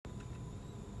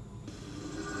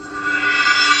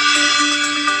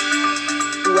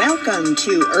Welcome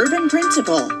to Urban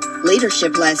Principal,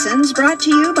 leadership lessons brought to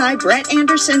you by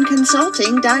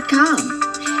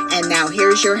BrettAndersonConsulting.com. And now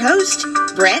here's your host,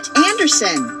 Brett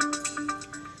Anderson.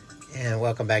 And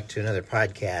welcome back to another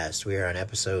podcast. We are on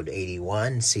episode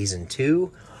 81, season 2.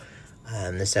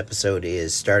 This episode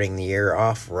is starting the year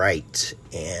off right.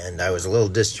 And I was a little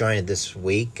disjointed this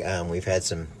week. We've had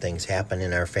some things happen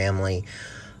in our family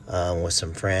with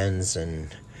some friends,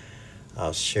 and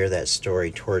I'll share that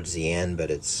story towards the end, but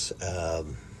it's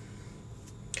kind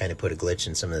of put a glitch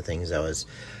in some of the things I was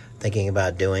thinking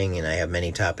about doing, and I have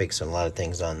many topics and a lot of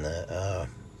things on the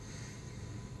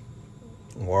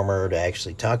warmer to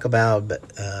actually talk about, but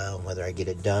whether I get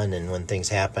it done, and when things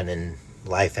happen, and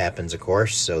life happens, of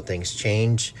course, so things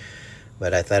change.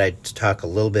 But I thought I'd talk a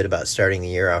little bit about starting the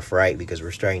year off right, because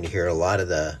we're starting to hear a lot of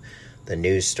the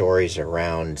news stories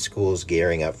around schools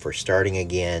gearing up for starting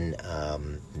again.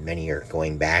 Many are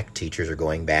going back. Teachers are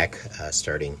going back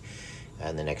starting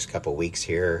in the next couple weeks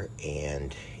here,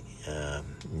 and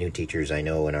new teachers I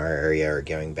know in our area are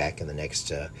going back in the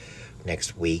next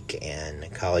week, and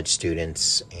college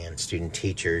students and student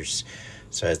teachers.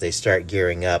 So as they start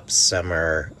gearing up, some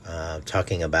are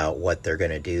talking about what they're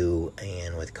going to do,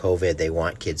 and with COVID, they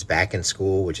want kids back in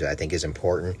school, which I think is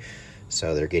important.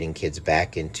 So they're getting kids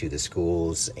back into the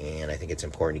schools, and I think it's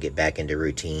important to get back into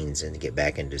routines and to get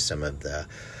back into some of the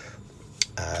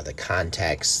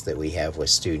contacts that we have with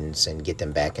students, and get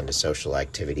them back into social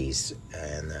activities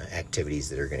and the activities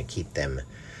that are going to keep them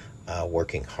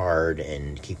working hard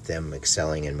and keep them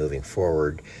excelling and moving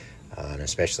forward, and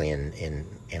especially in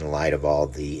light of all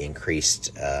the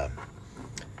increased, I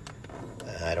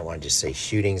don't want to just say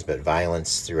shootings, but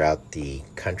violence throughout the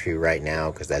country right now,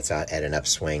 because that's at an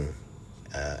upswing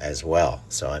as well.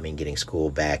 So, I mean, getting school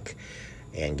back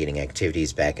and getting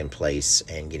activities back in place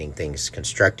and getting things,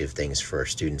 constructive things for our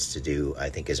students to do, I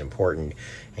think is important,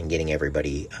 and getting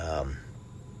everybody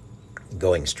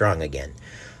going strong again.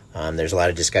 There's a lot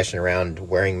of discussion around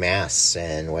wearing masks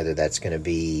and whether that's going to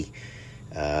be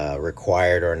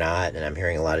required or not, and I'm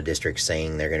hearing a lot of districts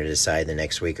saying they're going to decide the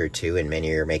next week or two, and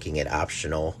many are making it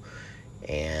optional,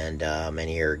 and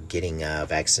many are getting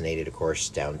vaccinated, of course,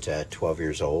 down to 12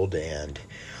 years old, and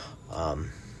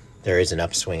there is an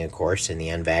upswing, of course, in the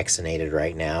unvaccinated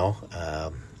right now,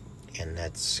 and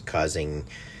that's causing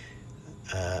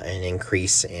an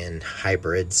increase in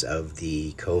hybrids of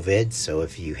the COVID. So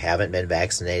if you haven't been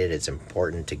vaccinated, it's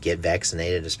important to get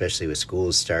vaccinated, especially with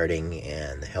schools starting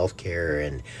and the healthcare.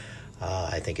 And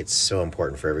I think it's so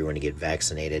important for everyone to get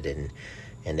vaccinated and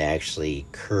to actually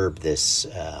curb this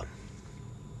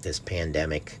this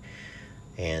pandemic,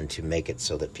 and to make it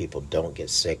so that people don't get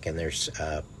sick. And there's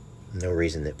no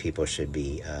reason that people should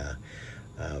be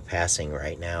passing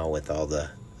right now with all the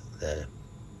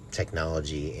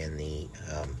technology and the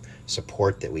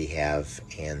support that we have,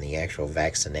 and the actual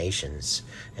vaccinations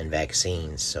and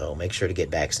vaccines. So make sure to get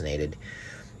vaccinated.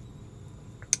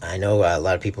 I know a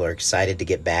lot of people are excited to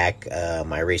get back.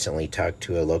 I recently talked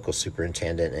to a local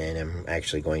superintendent, and I'm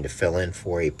actually going to fill in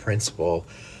for a principal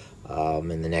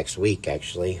in the next week,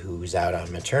 actually, who's out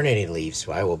on maternity leave.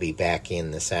 So I will be back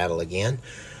in the saddle again,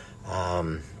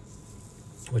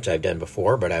 which I've done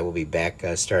before, but I will be back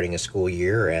starting a school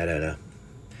year at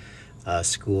a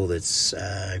school that's,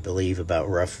 I believe, about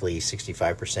roughly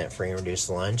 65% free and reduced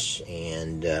lunch.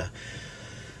 And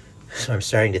so I'm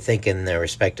starting to think in the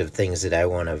respective things that I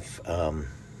want to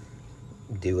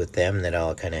do with them, that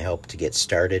I'll kind of help to get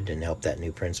started and help that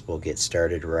new principal get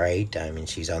started right. I mean,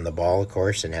 she's on the ball, of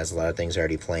course, and has a lot of things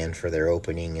already planned for their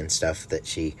opening and stuff that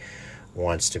she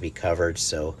wants to be covered.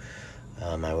 So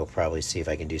I will probably see if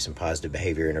I can do some positive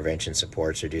behavior intervention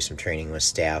supports, or do some training with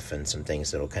staff and some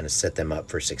things that will kind of set them up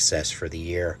for success for the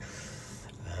year,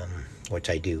 which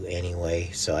I do anyway.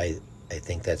 So I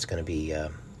think that's going to be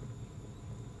an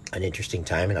interesting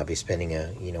time, and I'll be spending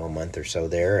a month or so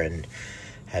there and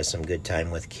have some good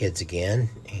time with kids again,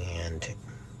 and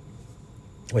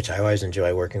which I always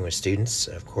enjoy working with students,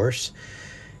 of course.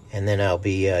 And then I'll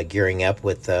be gearing up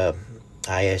with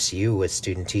ISU with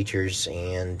student teachers,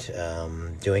 and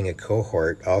doing a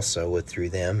cohort also through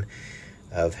them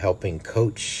of helping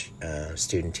coach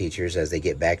student teachers as they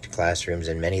get back to classrooms,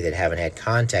 and many that haven't had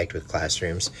contact with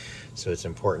classrooms. So it's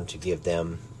important to give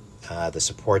them the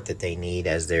support that they need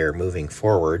as they're moving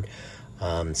forward.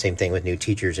 Same thing with new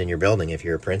teachers in your building. If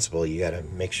you're a principal, you got to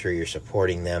make sure you're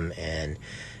supporting them and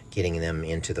getting them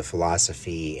into the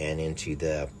philosophy and into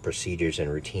the procedures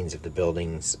and routines of the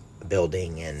building,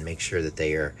 and make sure that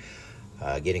they are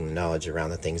getting the knowledge around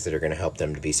the things that are going to help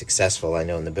them to be successful. I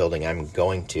know in the building I'm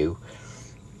going to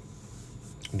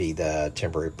be the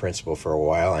temporary principal for a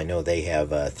while. I know they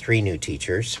have 3 new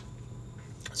teachers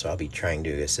So I'll be trying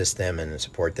to assist them and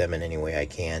support them in any way I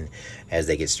can as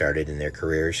they get started in their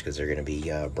careers, because they're going to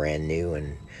be brand new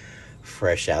and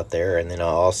fresh out there. And then I'll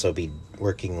also be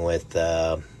working with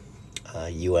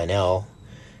UNL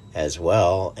as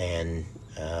well, and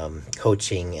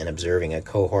coaching and observing a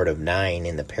cohort of 9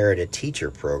 in the Parita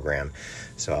Teacher Program.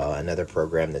 So another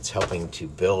program that's helping to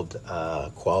build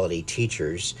quality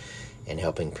teachers and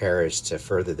helping parents to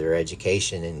further their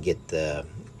education and get the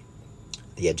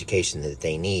education that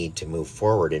they need to move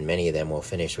forward. And many of them will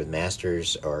finish with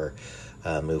masters or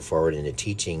move forward into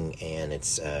teaching, and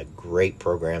it's a great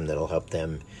program that'll help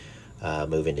them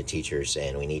move into teachers,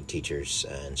 and we need teachers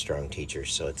and strong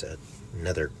teachers, so it's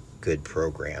another good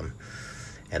program.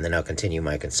 And then I'll continue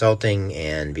my consulting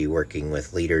and be working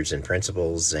with leaders and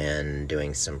principals and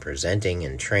doing some presenting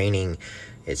and training.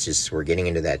 It's just we're getting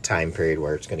into that time period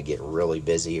where it's going to get really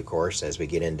busy, of course, as we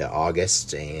get into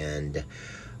August and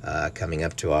coming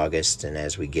up to August, and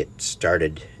as we get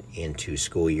started into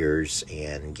school years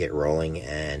and get rolling.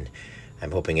 And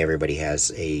I'm hoping everybody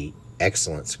has a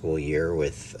excellent school year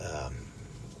with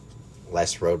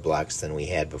less roadblocks than we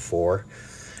had before.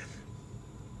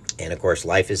 And of course,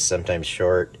 life is sometimes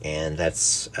short, and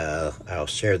that's I'll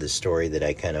share the story that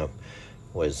I kind of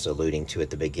was alluding to at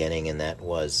the beginning, and that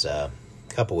was a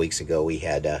couple weeks ago. We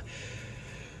had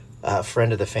a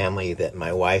friend of the family that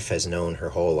my wife has known her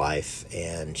whole life,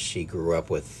 and she grew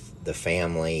up with the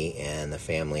family, and the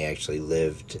family actually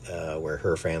lived where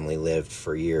her family lived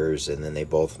for years, and then they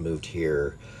both moved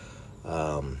here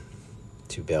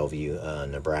to Bellevue,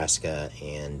 Nebraska,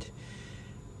 and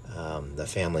the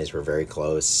families were very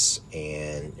close,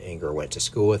 and Inger went to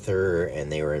school with her,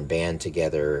 and they were in band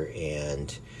together,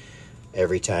 and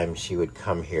every time she would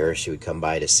come here, she would come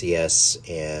by to see us,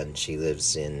 and she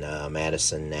lives in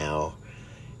Madison now,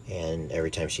 and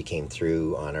every time she came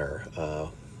through on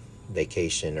our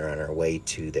vacation or on our way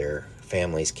to their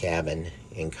family's cabin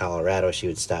in Colorado, she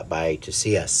would stop by to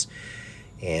see us.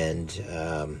 And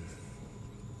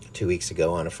 2 weeks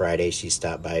ago on a Friday, she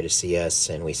stopped by to see us,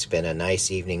 and we spent a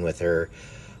nice evening with her,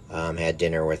 had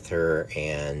dinner with her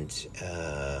and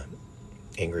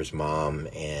Inger's mom,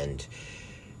 and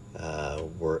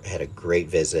had a great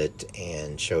visit,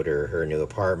 and showed her new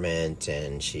apartment,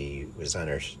 and she was on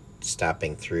her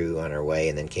stopping through on her way,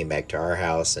 and then came back to our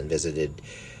house and visited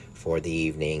for the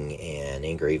evening. And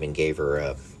Inger even gave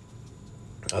her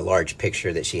a large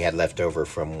picture that she had left over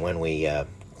from when we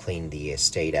cleaned the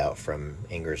estate out from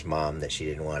Inger's mom that she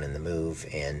didn't want in the move,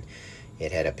 and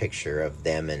it had a picture of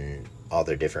them and all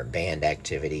their different band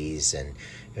activities, and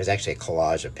it was actually a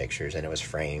collage of pictures, and it was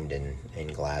framed in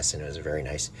glass, and it was a very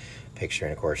nice picture.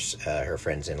 And of course her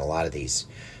friend's in a lot of these,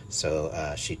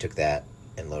 so she took that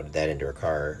and loaded that into her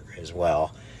car as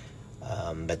well.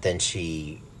 But then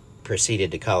she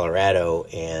proceeded to Colorado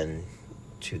and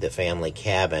to the family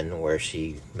cabin where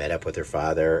she met up with her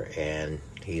father, and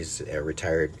he's a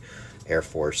retired Air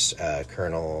Force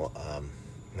colonel.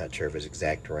 Not sure of his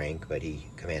exact rank, but he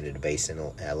commanded a base in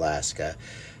Alaska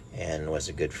and was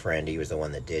a good friend. He was the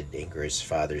one that did Inger's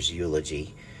father's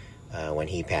eulogy when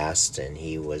he passed, and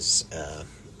he was a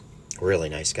really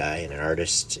nice guy and an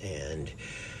artist, and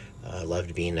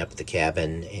loved being up at the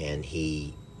cabin. And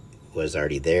he was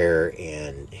already there,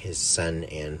 and his son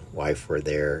and wife were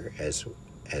there as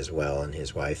well, and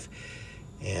his wife.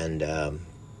 And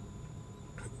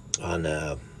on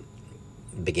the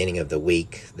beginning of the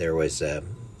week, there's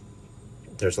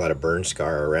a lot of burn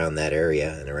scar around that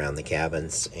area and around the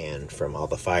cabins, and from all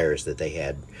the fires that they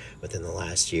had within the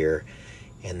last year.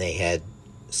 And they had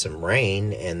some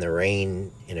rain, and the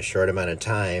rain in a short amount of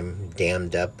time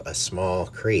dammed up a small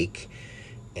creek,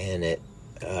 and it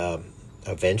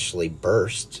eventually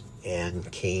burst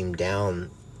and came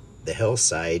down the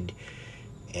hillside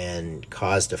and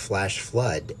caused a flash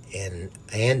flood and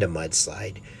a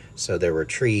mudslide. So there were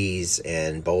trees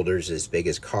and boulders as big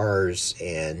as cars,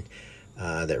 and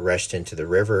that rushed into the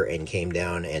river and came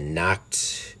down and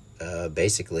knocked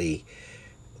basically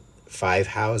 5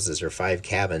 houses or 5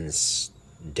 cabins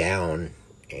down,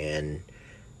 and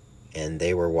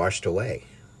they were washed away.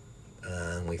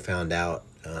 We found out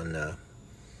on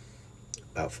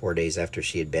about 4 days after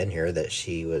she had been here that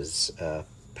she was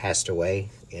passed away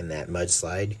in that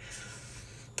mudslide,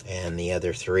 and the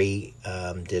other 3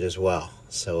 did as well.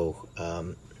 So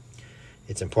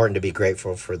it's important to be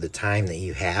grateful for the time that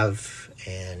you have,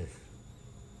 and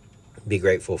be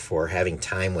grateful for having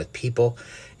time with people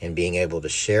and being able to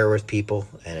share with people.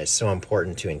 And it's so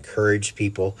important to encourage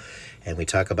people, and we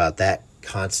talk about that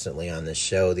constantly on this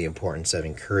show, the importance of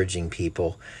encouraging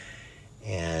people.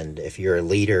 And if you're a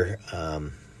leader,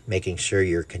 making sure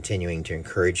you're continuing to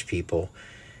encourage people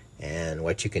and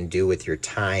what you can do with your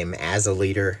time as a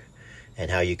leader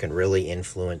and how you can really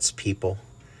influence people.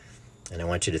 And I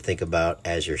want you to think about,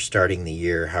 as you're starting the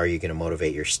year, how are you going to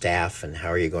motivate your staff and how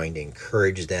are you going to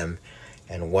encourage them,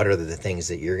 and what are the things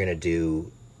that you're going to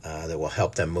do that will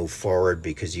help them move forward,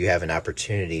 because you have an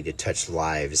opportunity to touch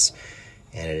lives.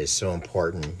 And it is so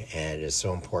important, and it is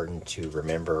so important to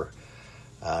remember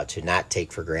to not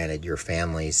take for granted your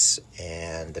families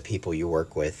and the people you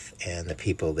work with and the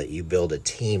people that you build a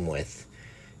team with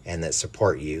and that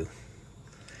support you.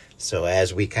 So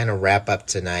as we kind of wrap up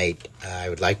tonight, I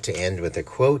would like to end with a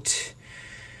quote.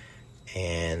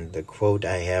 And the quote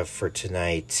I have for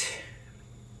tonight: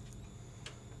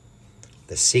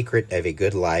 "The secret of a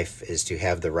good life is to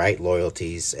have the right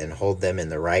loyalties and hold them in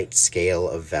the right scale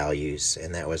of values."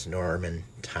 And that was Norman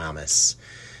Thomas.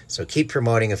 So keep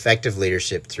promoting effective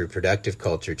leadership through productive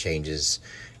culture changes.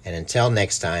 And until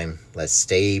next time, let's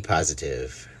stay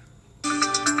positive.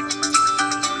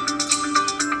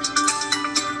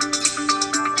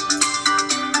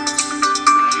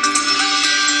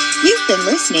 You've been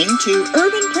listening to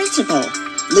Urban Principal,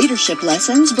 leadership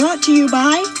lessons brought to you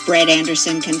by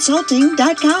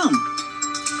BrettAndersonConsulting.com.